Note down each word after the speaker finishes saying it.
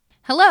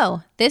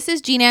Hello, this is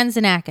Jean-Ann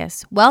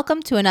Xenakis.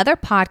 Welcome to another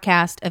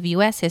podcast of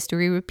U.S.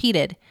 History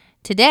Repeated.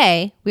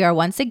 Today, we are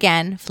once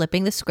again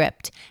flipping the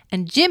script,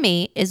 and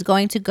Jimmy is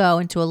going to go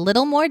into a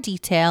little more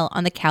detail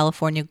on the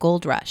California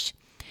Gold Rush.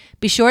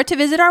 Be sure to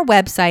visit our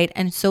website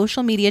and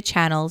social media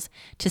channels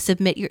to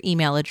submit your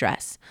email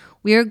address.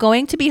 We are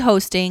going to be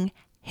hosting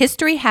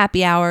history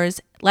happy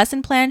hours,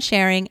 lesson plan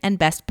sharing, and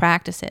best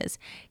practices.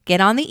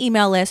 Get on the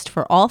email list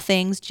for all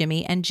things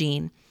Jimmy and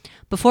Jean.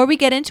 Before we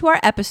get into our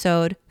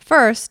episode,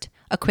 first,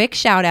 a quick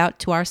shout out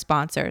to our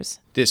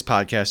sponsors. This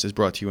podcast is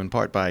brought to you in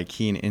part by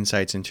Keen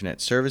Insights Internet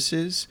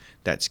Services.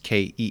 That's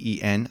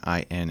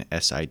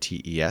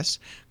KEENINSITES.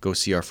 Go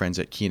see our friends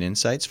at Keen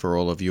Insights for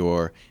all of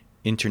your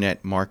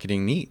internet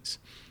marketing needs.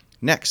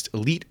 Next,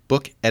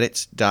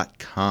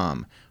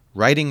 EliteBookEdits.com.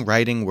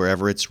 Writing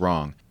wherever it's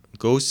wrong.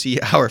 Go see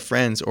our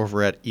friends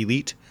over at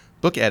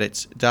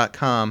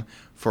EliteBookEdits.com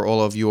for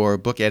all of your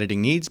book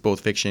editing needs, both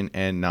fiction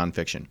and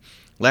nonfiction.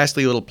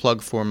 Lastly, a little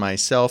plug for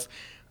myself.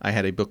 I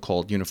had a book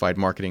called Unified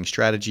Marketing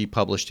Strategy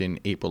published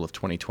in April of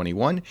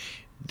 2021.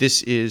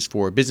 This is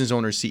for business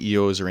owners,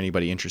 CEOs, or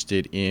anybody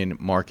interested in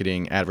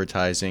marketing,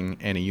 advertising,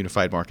 and a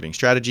unified marketing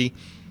strategy.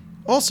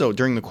 Also,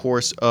 during the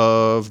course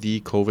of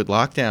the COVID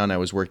lockdown, I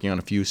was working on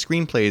a few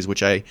screenplays,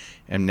 which I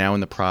am now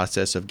in the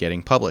process of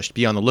getting published.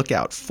 Be on the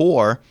lookout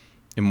for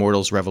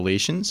Immortals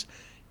Revelations,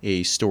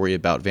 a story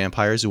about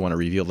vampires who want to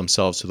reveal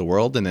themselves to the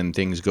world and then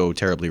things go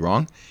terribly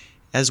wrong,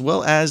 as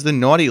well as The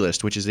Naughty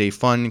List, which is a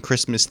fun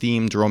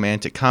Christmas-themed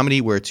romantic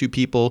comedy where two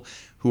people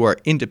who are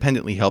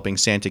independently helping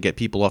Santa get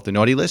people off the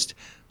naughty list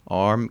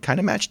are kind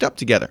of matched up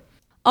together.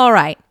 All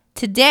right.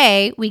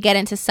 Today, we get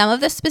into some of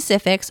the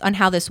specifics on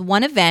how this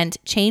one event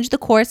changed the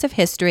course of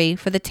history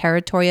for the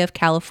territory of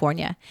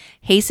California,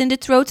 hastened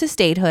its road to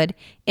statehood,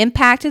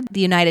 impacted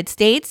the United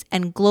States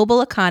and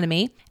global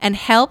economy, and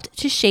helped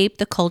to shape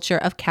the culture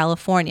of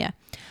California.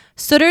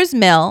 Sutter's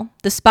Mill,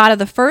 the spot of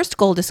the first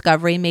gold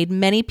discovery, made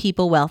many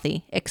people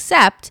wealthy,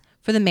 except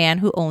for the man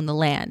who owned the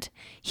land.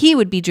 He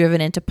would be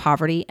driven into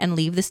poverty and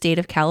leave the state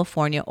of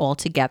California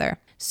altogether.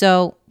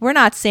 So we're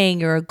not saying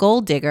you're a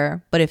gold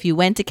digger, but if you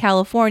went to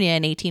California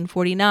in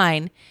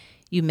 1849,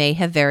 you may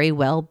have very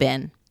well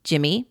been.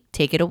 Jimmy,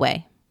 take it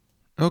away.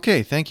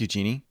 Okay, thank you,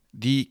 Jeannie.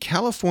 The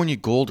California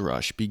Gold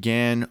Rush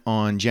began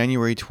on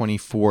January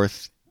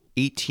 24th,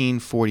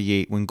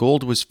 1848, when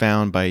gold was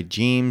found by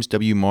James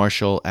W.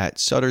 Marshall at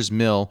Sutter's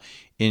Mill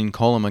in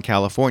Coloma,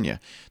 California.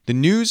 The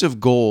news of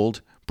gold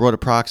brought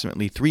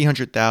approximately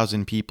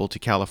 300,000 people to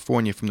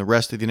California from the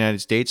rest of the United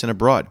States and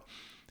abroad.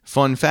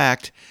 Fun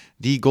fact,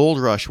 the gold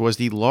rush was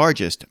the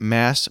largest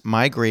mass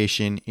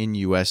migration in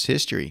U.S.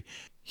 history.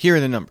 Here are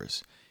the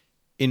numbers.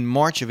 In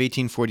March of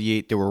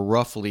 1848, there were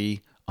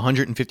roughly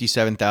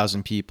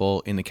 157,000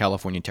 people in the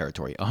California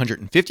territory,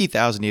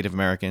 150,000 Native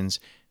Americans,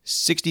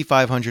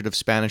 6,500 of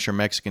Spanish or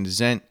Mexican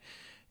descent,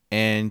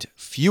 and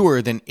fewer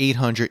than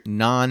 800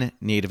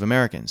 non-Native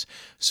Americans.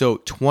 So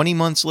 20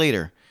 months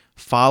later,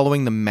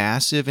 following the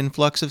massive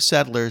influx of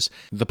settlers,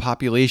 the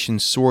population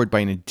soared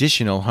by an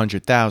additional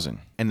 100,000,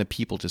 and the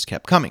people just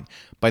kept coming.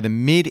 By the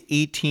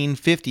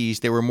mid-1850s,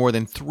 there were more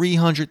than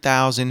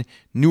 300,000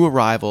 new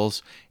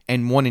arrivals,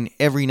 and 1 in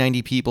every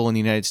 90 people in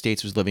the United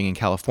States was living in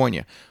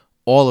California.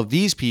 All of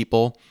these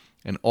people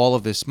and all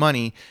of this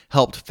money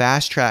helped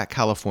fast-track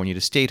California to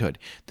statehood.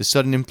 The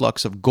sudden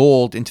influx of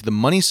gold into the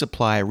money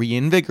supply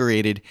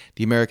reinvigorated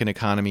the American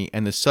economy,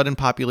 and the sudden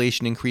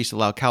population increase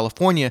allowed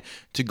California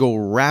to go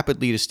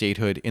rapidly to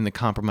statehood in the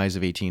Compromise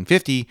of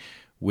 1850,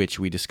 which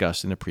we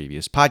discussed in a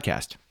previous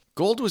podcast.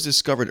 Gold was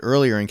discovered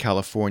earlier in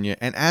California,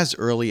 and as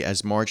early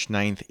as March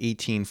 9th,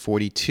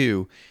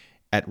 1842,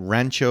 at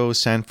Rancho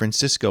San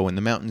Francisco in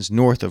the mountains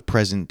north of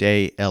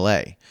present-day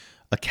L.A.,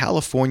 a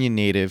California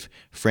native,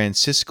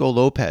 Francisco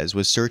Lopez,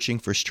 was searching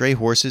for stray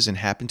horses and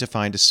happened to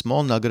find a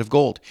small nugget of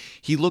gold.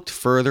 He looked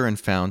further and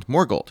found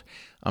more gold.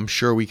 I'm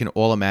sure we can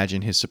all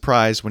imagine his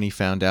surprise when he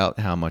found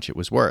out how much it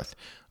was worth.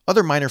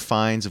 Other minor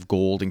finds of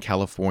gold in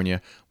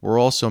California were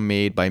also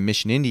made by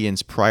Mission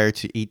Indians prior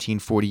to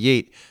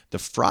 1848. The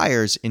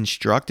friars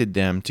instructed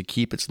them to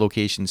keep its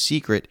location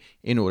secret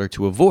in order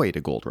to avoid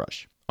a gold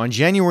rush. On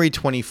January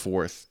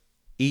 24th,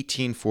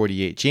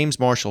 1848, James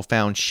Marshall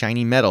found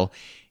shiny metal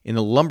in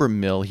the lumber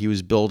mill he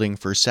was building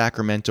for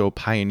Sacramento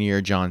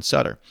pioneer John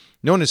Sutter.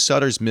 Known as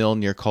Sutter's Mill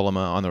near Coloma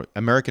on the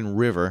American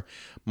River,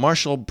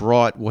 Marshall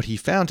brought what he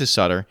found to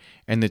Sutter,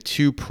 and the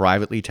two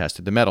privately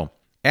tested the metal.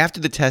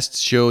 After the tests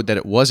showed that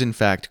it was in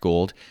fact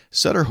gold,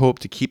 Sutter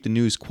hoped to keep the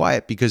news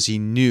quiet because he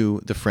knew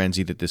the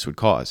frenzy that this would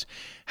cause.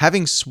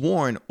 Having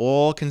sworn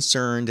all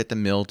concerned at the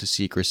mill to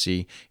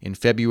secrecy, in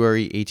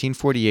February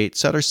 1848,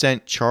 Sutter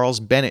sent Charles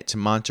Bennett to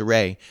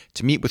Monterey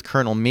to meet with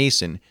Colonel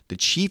Mason, the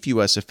chief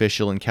U.S.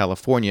 official in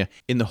California,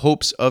 in the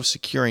hopes of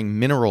securing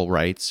mineral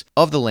rights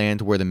of the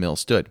land where the mill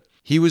stood.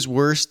 He was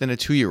worse than a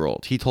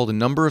 2-year-old. He told a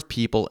number of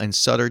people, and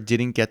Sutter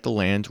didn't get the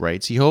land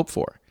rights he hoped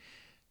for.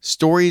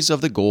 Stories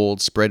of the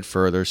gold spread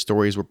further.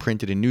 Stories were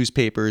printed in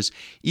newspapers,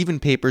 even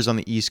papers on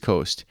the East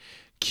Coast.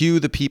 Cue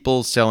the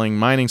people selling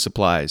mining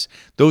supplies.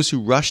 Those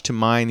who rushed to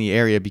mine the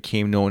area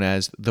became known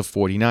as the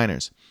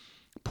 49ers.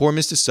 Poor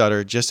Mr.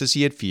 Sutter, just as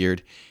he had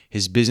feared,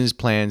 his business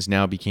plans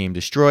now became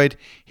destroyed,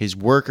 his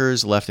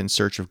workers left in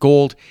search of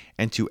gold,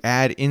 and to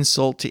add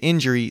insult to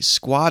injury,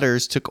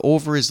 squatters took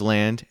over his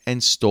land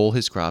and stole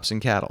his crops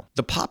and cattle.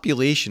 The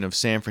population of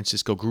San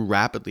Francisco grew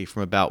rapidly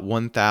from about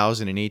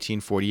 1,000 in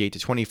 1848 to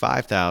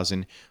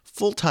 25,000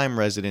 full-time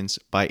residents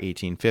by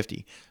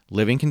 1850.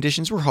 Living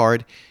conditions were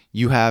hard.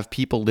 You have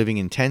people living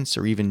in tents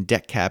or even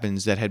deck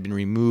cabins that had been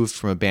removed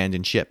from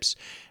abandoned ships.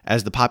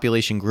 As the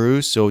population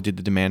grew, so did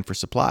the demand for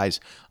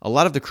supplies. A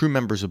lot of the crew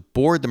members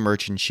aboard the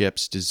merchant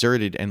ships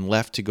deserted and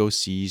left to go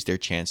seize their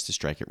chance to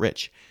strike it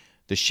rich.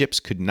 The ships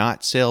could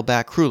not sail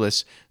back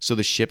crewless, so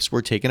the ships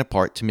were taken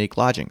apart to make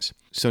lodgings.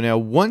 So now,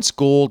 once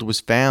gold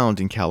was found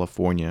in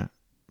California,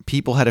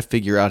 people had to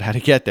figure out how to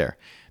get there.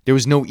 There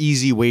was no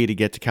easy way to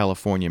get to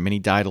California. Many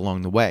died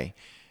along the way.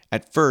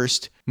 At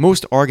first,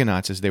 most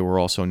Argonauts, as they were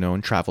also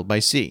known, traveled by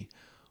sea.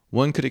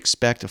 One could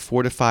expect a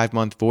 4 to 5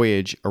 month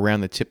voyage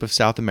around the tip of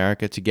South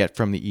America to get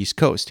from the East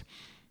Coast.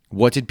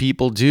 What did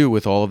people do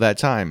with all of that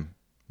time?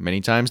 Many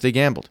times they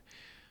gambled.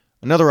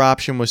 Another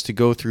option was to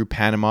go through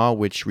Panama,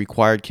 which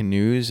required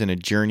canoes and a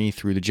journey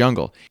through the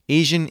jungle.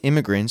 Asian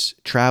immigrants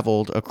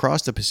traveled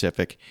across the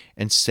Pacific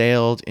and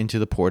sailed into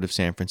the port of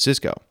San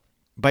Francisco.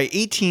 By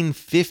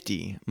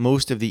 1850,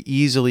 most of the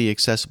easily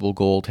accessible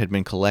gold had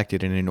been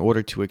collected, and in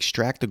order to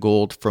extract the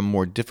gold from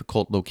more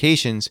difficult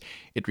locations,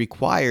 it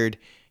required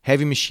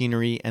heavy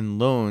machinery and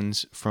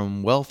loans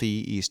from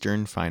wealthy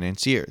Eastern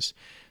financiers.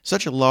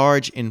 Such a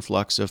large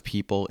influx of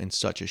people in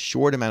such a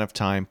short amount of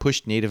time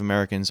pushed Native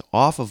Americans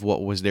off of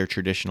what was their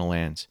traditional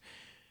lands.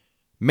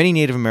 Many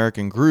Native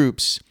American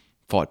groups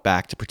fought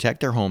back to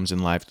protect their homes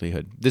and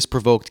livelihood. This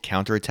provoked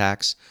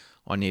counterattacks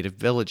on native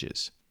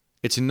villages.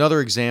 It's another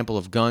example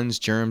of guns,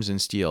 germs,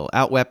 and steel.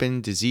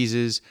 Outweapon,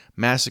 diseases,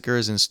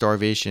 massacres, and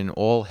starvation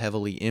all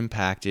heavily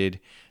impacted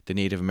the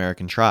Native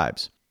American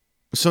tribes.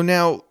 So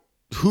now,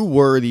 who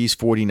were these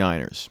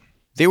 49ers?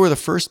 They were the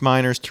first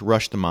miners to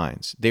rush the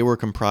mines. They were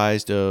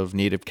comprised of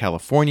native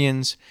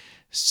Californians,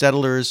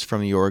 settlers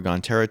from the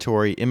Oregon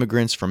Territory,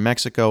 immigrants from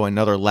Mexico and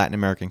other Latin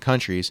American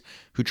countries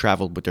who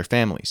traveled with their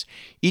families.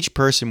 Each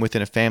person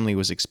within a family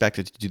was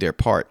expected to do their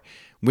part.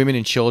 Women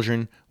and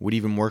children would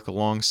even work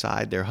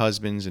alongside their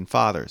husbands and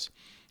fathers.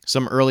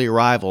 Some early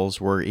arrivals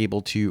were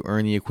able to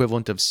earn the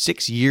equivalent of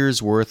 6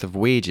 years' worth of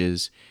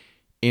wages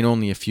in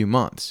only a few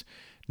months.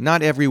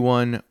 Not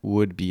everyone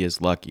would be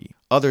as lucky.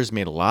 Others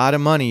made a lot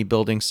of money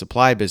building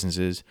supply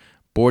businesses,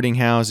 boarding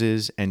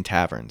houses, and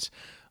taverns.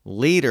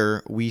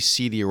 Later, we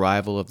see the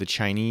arrival of the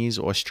Chinese,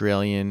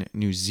 Australian,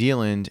 New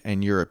Zealand,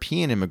 and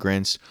European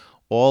immigrants,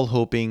 all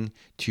hoping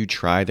to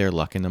try their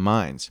luck in the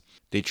mines.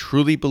 They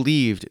truly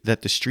believed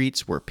that the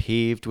streets were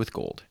paved with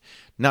gold.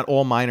 Not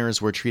all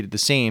miners were treated the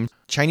same.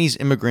 Chinese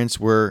immigrants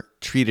were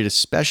treated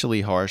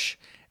especially harsh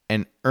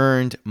and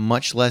earned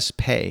much less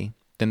pay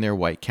than their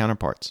white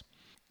counterparts.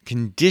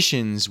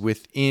 Conditions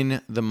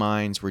within the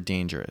mines were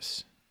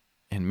dangerous,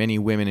 and many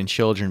women and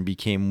children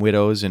became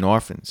widows and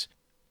orphans.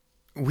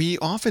 We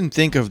often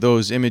think of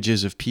those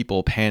images of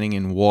people panning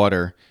in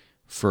water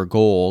for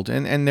gold,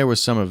 and there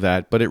was some of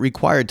that, but it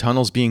required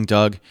tunnels being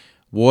dug,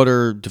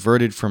 water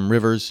diverted from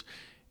rivers,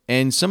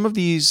 and some of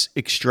these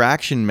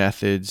extraction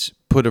methods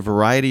put a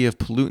variety of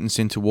pollutants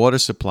into water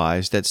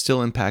supplies that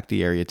still impact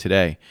the area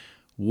today.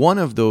 One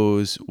of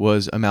those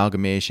was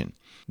amalgamation.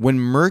 When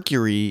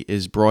mercury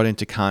is brought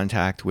into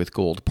contact with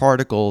gold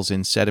particles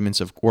in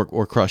sediments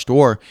or crushed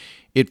ore,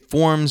 it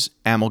forms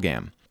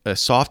amalgam, a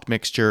soft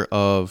mixture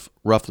of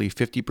roughly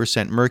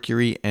 50%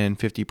 mercury and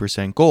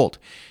 50% gold.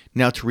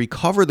 Now, to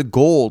recover the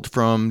gold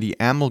from the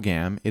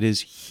amalgam, it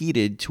is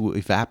heated to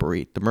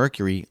evaporate the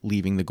mercury,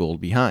 leaving the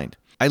gold behind.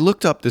 I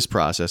looked up this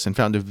process and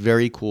found a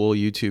very cool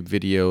YouTube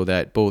video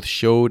that both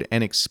showed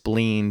and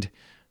explained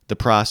the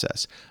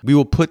process. We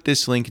will put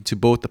this link into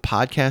both the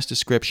podcast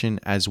description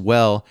as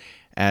well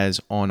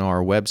as on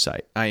our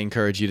website. I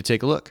encourage you to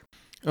take a look.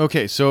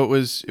 Okay, so it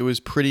was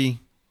pretty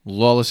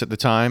lawless at the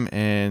time,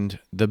 and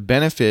the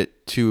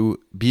benefit to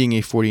being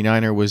a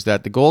 49er was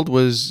that the gold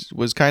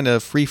was kind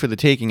of free for the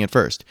taking at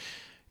first.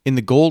 In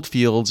the gold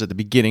fields at the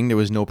beginning, there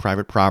was no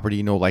private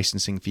property, no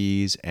licensing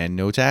fees, and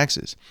no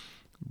taxes.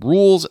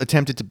 Rules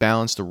attempted to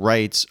balance the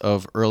rights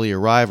of early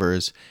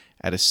arrivers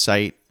at a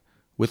site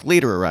with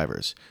later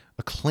arrivers.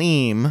 A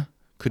claim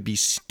could be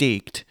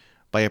staked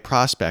by a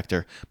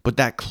prospector, but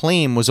that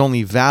claim was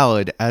only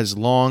valid as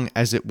long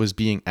as it was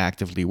being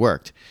actively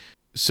worked.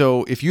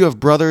 So if you have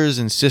brothers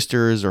and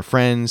sisters or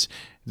friends,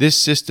 this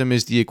system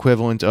is the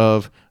equivalent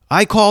of,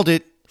 I called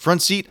it,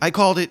 front seat, I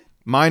called it.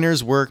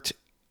 Miners worked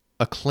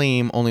a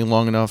claim only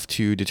long enough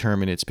to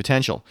determine its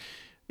potential.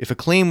 If a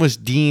claim was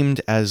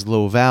deemed as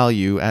low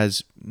value,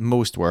 as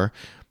most were,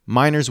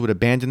 miners would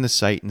abandon the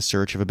site in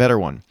search of a better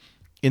one.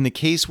 In the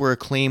case where a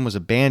claim was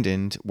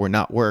abandoned or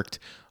not worked,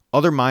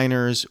 other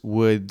miners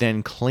would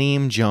then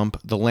claim jump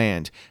the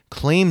land.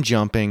 Claim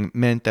jumping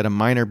meant that a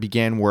miner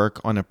began work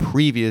on a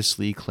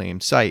previously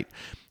claimed site.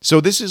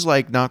 So this is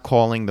like not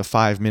calling the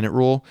 5-minute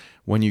rule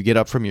when you get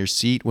up from your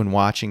seat when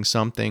watching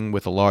something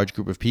with a large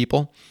group of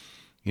people.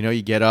 You know,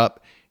 you get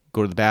up,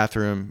 go to the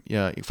bathroom,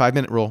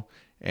 5-minute rule,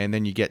 and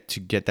then you get to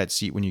get that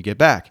seat when you get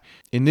back.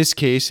 In this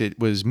case, it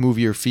was move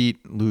your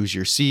feet, lose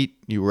your seat,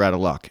 you were out of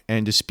luck.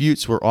 And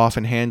disputes were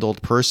often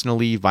handled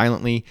personally,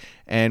 violently,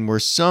 and were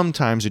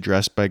sometimes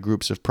addressed by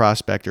groups of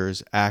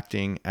prospectors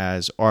acting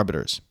as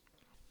arbiters.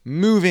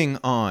 Moving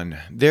on,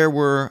 there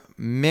were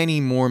many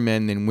more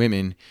men than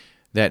women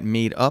that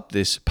made up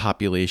this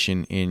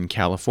population in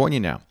California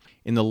now.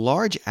 In the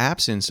large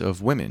absence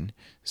of women,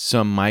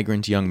 some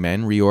migrant young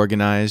men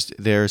reorganized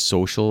their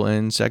social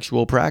and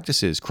sexual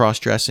practices.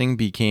 Cross-dressing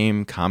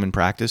became common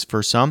practice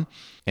for some,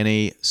 and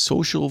a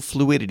social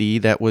fluidity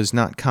that was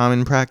not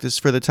common practice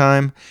for the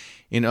time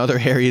in other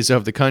areas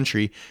of the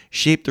country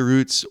shaped the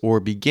roots or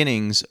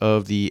beginnings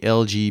of the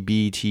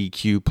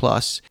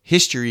LGBTQ+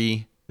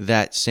 history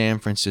that San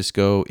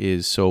Francisco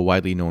is so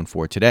widely known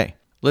for today.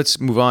 Let's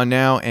move on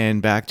now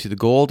and back to the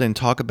gold and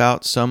talk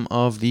about some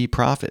of the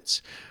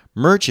profits.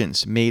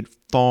 Merchants made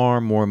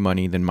far more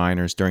money than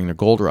miners during the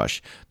gold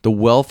rush. The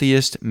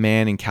wealthiest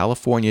man in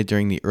California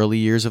during the early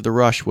years of the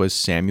rush was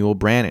Samuel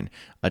Brannan,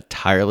 a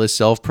tireless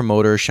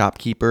self-promoter,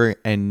 shopkeeper,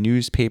 and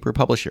newspaper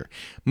publisher.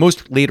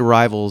 Most late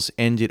arrivals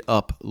ended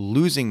up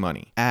losing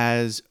money.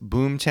 As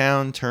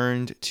boomtown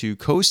turned to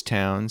coast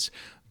towns,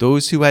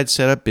 those who had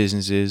set up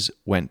businesses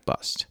went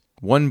bust.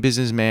 One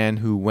businessman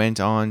who went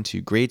on to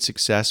great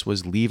success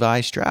was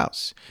Levi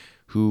Strauss,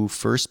 who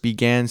first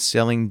began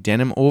selling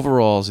denim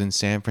overalls in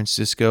San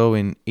Francisco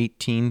in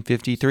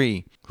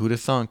 1853. Who'da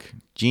thunk?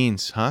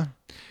 Jeans, huh?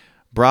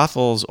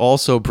 Brothels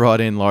also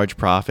brought in large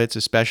profits,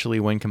 especially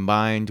when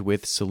combined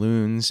with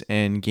saloons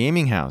and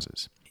gaming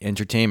houses.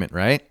 Entertainment,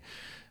 right?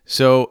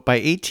 So by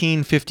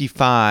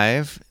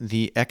 1855,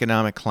 the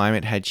economic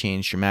climate had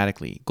changed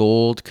dramatically.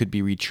 Gold could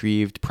be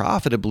retrieved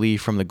profitably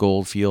from the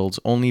gold fields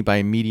only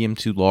by medium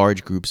to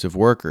large groups of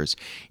workers,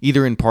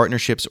 either in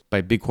partnerships or by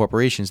big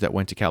corporations that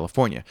went to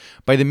California.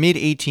 By the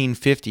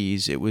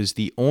mid-1850s, it was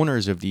the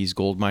owners of these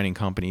gold mining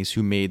companies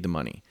who made the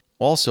money.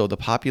 Also, the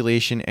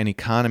population and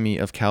economy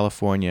of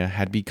California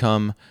had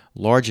become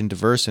large and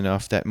diverse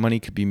enough that money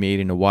could be made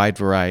in a wide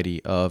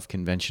variety of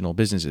conventional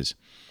businesses.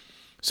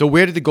 So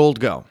where did the gold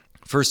go?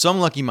 For some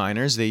lucky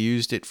miners, they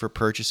used it for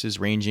purchases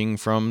ranging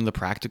from the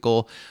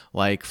practical,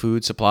 like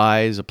food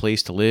supplies, a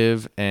place to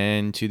live,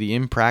 and to the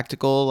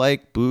impractical,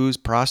 like booze,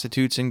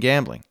 prostitutes, and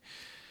gambling.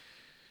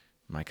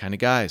 My kind of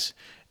guys.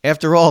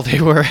 After all,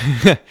 they were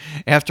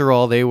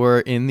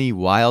in the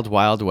wild,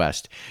 wild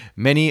west.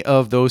 Many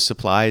of those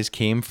supplies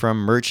came from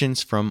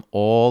merchants from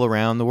all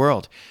around the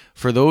world.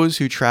 For those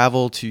who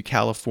traveled to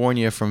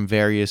California from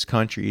various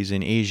countries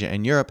in Asia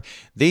and Europe,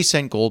 they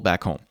sent gold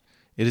back home.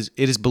 It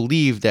is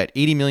believed that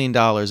 $80 million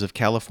of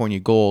California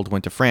gold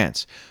went to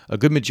France. A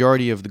good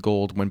majority of the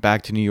gold went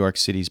back to New York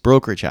City's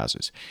brokerage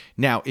houses.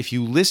 Now, if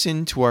you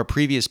listen to our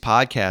previous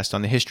podcast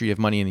on the history of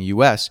money in the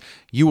U.S.,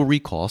 you will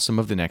recall some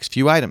of the next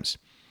few items.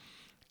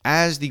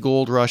 As the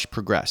gold rush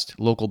progressed,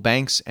 local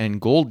banks and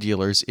gold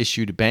dealers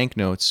issued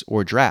banknotes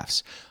or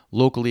drafts,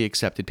 locally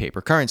accepted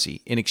paper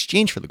currency, in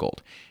exchange for the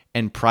gold,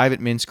 and private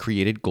mints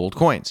created gold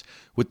coins.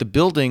 With the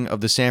building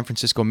of the San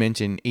Francisco Mint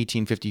in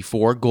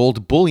 1854,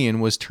 gold bullion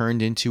was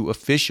turned into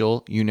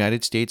official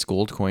United States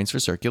gold coins for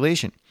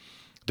circulation.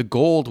 The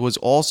gold was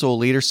also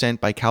later sent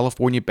by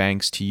California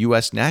banks to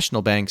U.S.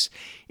 national banks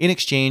in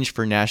exchange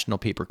for national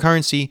paper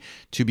currency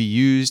to be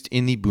used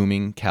in the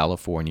booming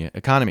California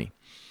economy.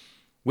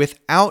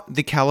 Without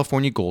the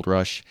California gold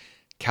rush,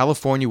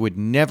 California would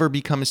never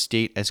become a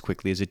state as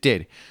quickly as it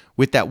did.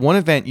 With that one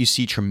event, you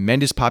see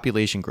tremendous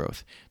population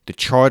growth, the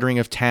chartering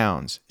of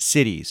towns,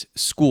 cities,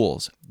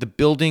 schools, the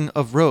building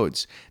of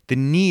roads, the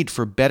need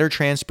for better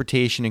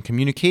transportation and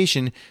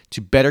communication to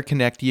better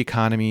connect the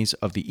economies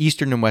of the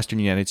eastern and western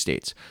United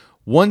States.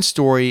 One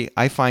story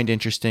I find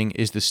interesting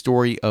is the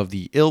story of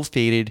the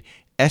ill-fated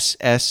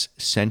SS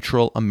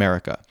Central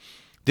America.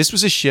 This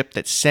was a ship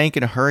that sank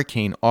in a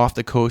hurricane off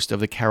the coast of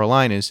the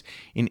Carolinas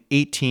in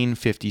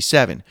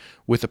 1857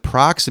 with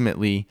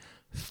approximately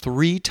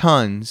 3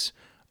 tons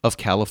of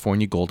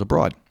California gold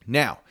abroad.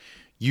 Now,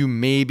 you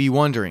may be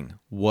wondering,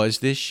 was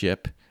this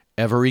ship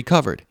ever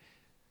recovered?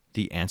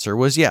 The answer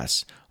was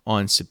yes.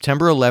 On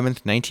September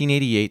 11th,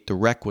 1988, the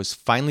wreck was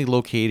finally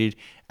located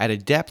at a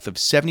depth of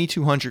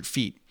 7,200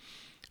 feet,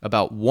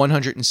 about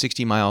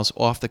 160 miles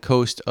off the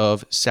coast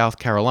of South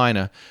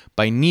Carolina,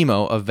 by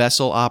Nemo, a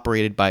vessel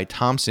operated by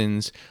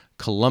Thomson's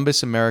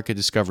Columbus America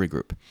Discovery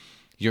Group.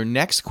 Your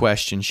next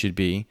question should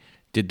be,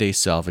 did they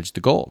salvage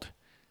the gold?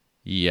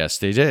 Yes,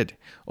 they did.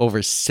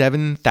 Over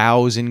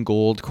 7,000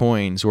 gold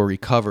coins were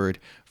recovered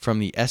from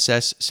the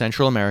SS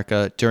Central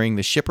America during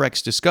the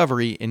shipwreck's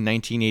discovery in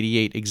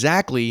 1988,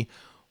 exactly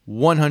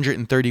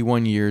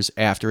 131 years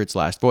after its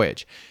last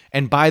voyage.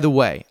 And by the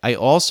way, I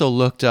also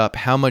looked up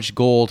how much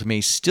gold may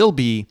still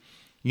be,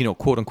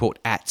 quote unquote,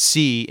 at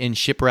sea in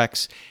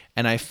shipwrecks,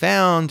 and I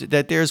found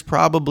that there's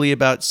probably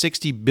about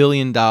 $60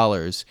 billion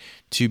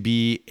to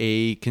be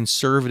a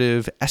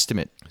conservative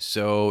estimate.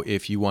 So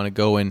if you want to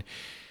go and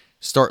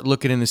start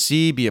looking in the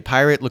sea, be a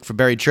pirate, look for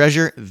buried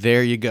treasure,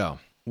 there you go.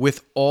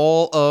 With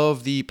all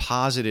of the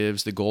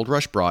positives the gold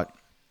rush brought,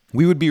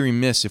 we would be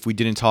remiss if we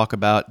didn't talk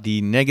about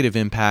the negative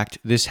impact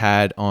this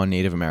had on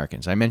Native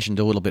Americans. I mentioned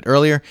a little bit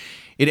earlier,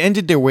 it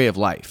ended their way of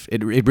life.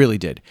 It really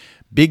did.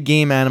 Big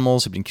game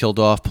animals have been killed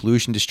off,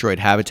 pollution destroyed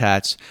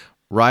habitats,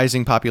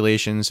 rising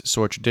populations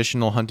saw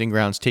traditional hunting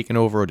grounds taken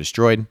over or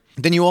destroyed.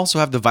 Then you also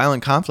have the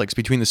violent conflicts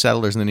between the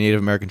settlers and the Native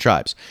American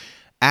tribes.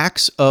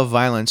 Acts of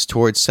violence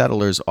towards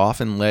settlers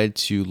often led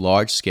to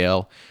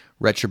large-scale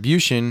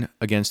retribution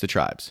against the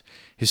tribes.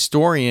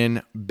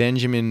 Historian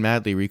Benjamin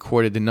Madley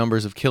recorded the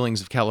numbers of killings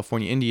of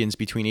California Indians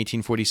between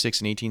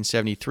 1846 and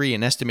 1873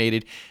 and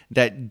estimated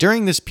that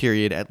during this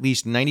period, at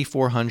least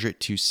 9,400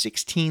 to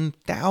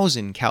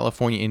 16,000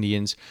 California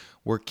Indians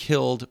were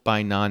killed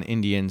by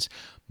non-Indians,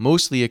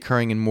 mostly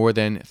occurring in more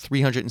than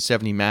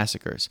 370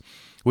 massacres,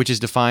 which is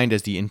defined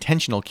as the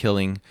intentional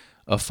killing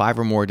of 5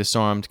 or more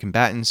disarmed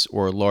combatants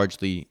or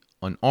largely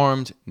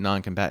unarmed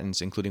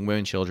non-combatants, including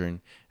women,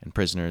 children, and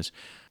prisoners,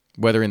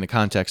 whether in the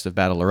context of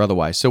battle or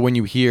otherwise. So when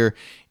you hear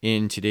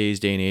in today's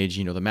day and age,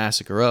 the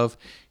massacre of,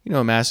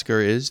 a massacre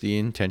is the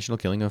intentional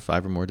killing of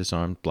 5 or more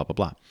disarmed, blah, blah,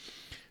 blah.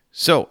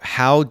 So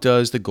how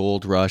does the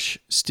gold rush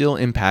still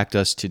impact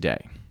us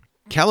today?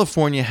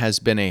 California has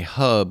been a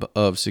hub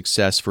of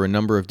success for a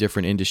number of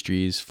different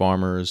industries: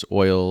 farmers,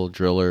 oil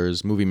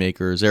drillers, movie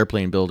makers,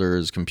 airplane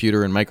builders,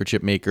 computer and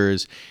microchip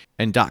makers,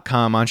 and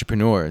 .com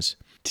entrepreneurs.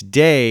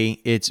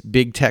 Today, it's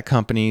big tech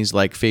companies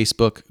like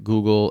Facebook,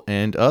 Google,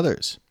 and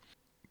others.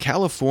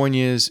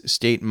 California's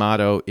state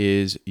motto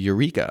is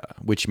Eureka,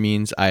 which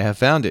means I have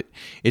found it.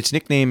 Its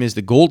nickname is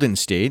the Golden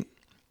State,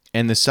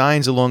 and the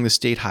signs along the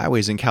state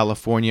highways in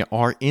California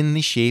are in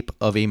the shape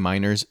of a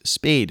miner's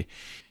spade.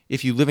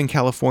 If you live in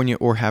California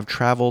or have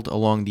traveled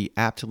along the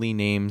aptly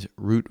named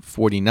Route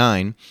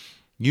 49,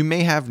 you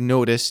may have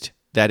noticed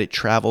that it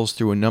travels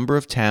through a number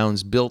of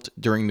towns built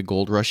during the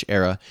Gold Rush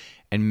era,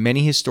 and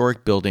many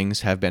historic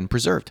buildings have been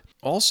preserved.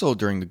 Also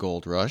during the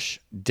Gold Rush,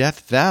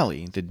 Death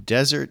Valley, the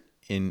desert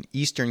in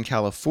eastern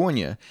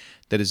California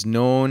that is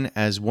known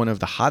as one of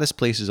the hottest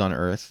places on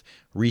Earth,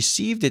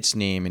 received its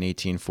name in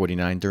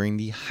 1849 during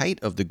the height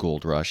of the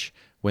Gold Rush,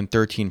 when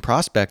 13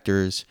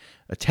 prospectors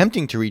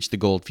attempting to reach the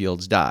gold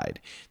fields died.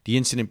 The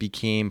incident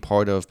became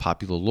part of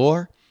popular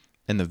lore,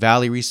 and the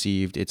valley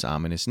received its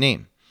ominous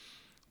name.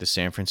 The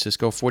San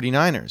Francisco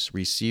 49ers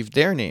received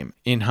their name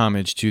in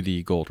homage to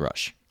the gold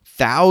rush.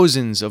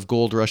 Thousands of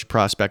gold rush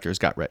prospectors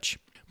got rich,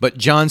 but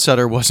John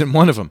Sutter wasn't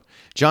one of them.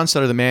 John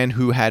Sutter, the man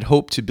who had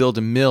hoped to build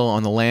a mill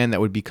on the land that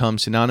would become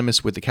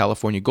synonymous with the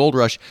California gold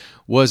rush,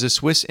 was a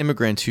Swiss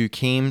immigrant who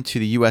came to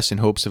the U.S. in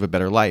hopes of a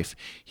better life.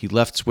 He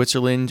left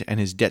Switzerland and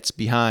his debts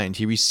behind.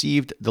 He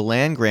received the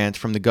land grant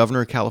from the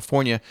governor of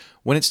California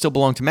when it still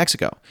belonged to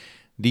Mexico.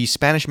 The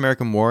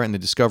Spanish-American War and the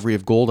discovery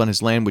of gold on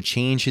his land would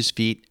change his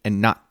fate,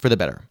 and not for the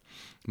better.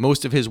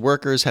 Most of his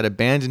workers had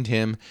abandoned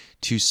him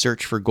to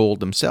search for gold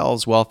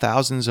themselves, while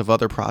thousands of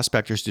other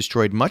prospectors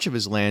destroyed much of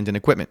his land and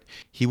equipment.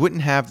 He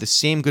wouldn't have the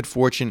same good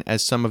fortune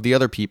as some of the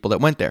other people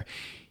that went there.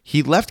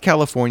 He left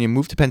California,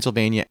 moved to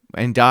Pennsylvania,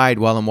 and died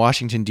while in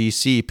Washington,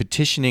 D.C.,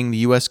 petitioning the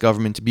U.S.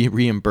 government to be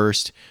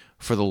reimbursed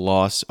for the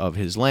loss of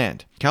his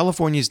land.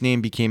 California's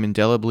name became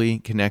indelibly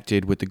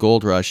connected with the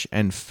gold rush,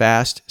 and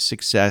fast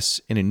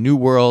success in a new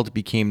world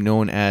became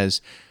known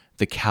as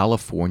the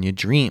California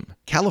Dream.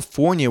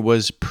 California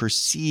was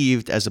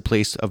perceived as a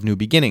place of new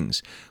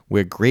beginnings,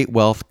 where great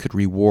wealth could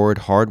reward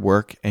hard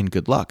work and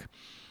good luck.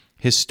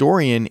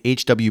 Historian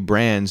H.W.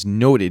 Brands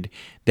noted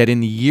that in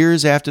the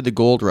years after the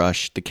gold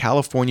rush, the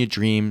California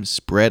Dream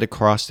spread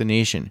across the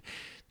nation.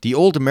 The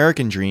old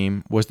American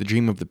dream was the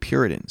dream of the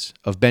Puritans,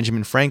 of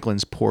Benjamin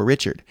Franklin's Poor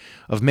Richard,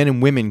 of men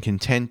and women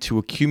content to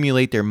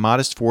accumulate their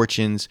modest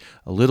fortunes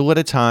a little at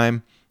a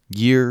time,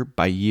 year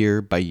by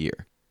year by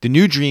year. The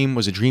new dream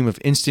was a dream of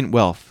instant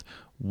wealth,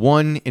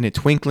 won in a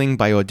twinkling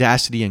by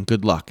audacity and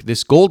good luck.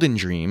 This golden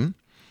dream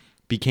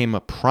became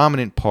a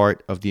prominent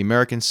part of the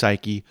American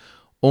psyche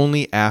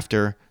only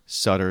after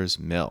Sutter's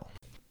Mill.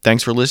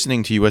 Thanks for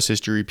listening to U.S.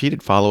 History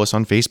Repeated. Follow us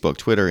on Facebook,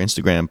 Twitter,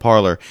 Instagram,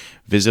 Parler.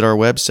 Visit our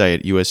website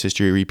at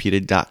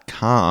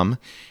ushistoryrepeated.com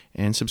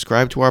and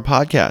subscribe to our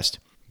podcast.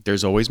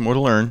 There's always more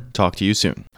to learn. Talk to you soon.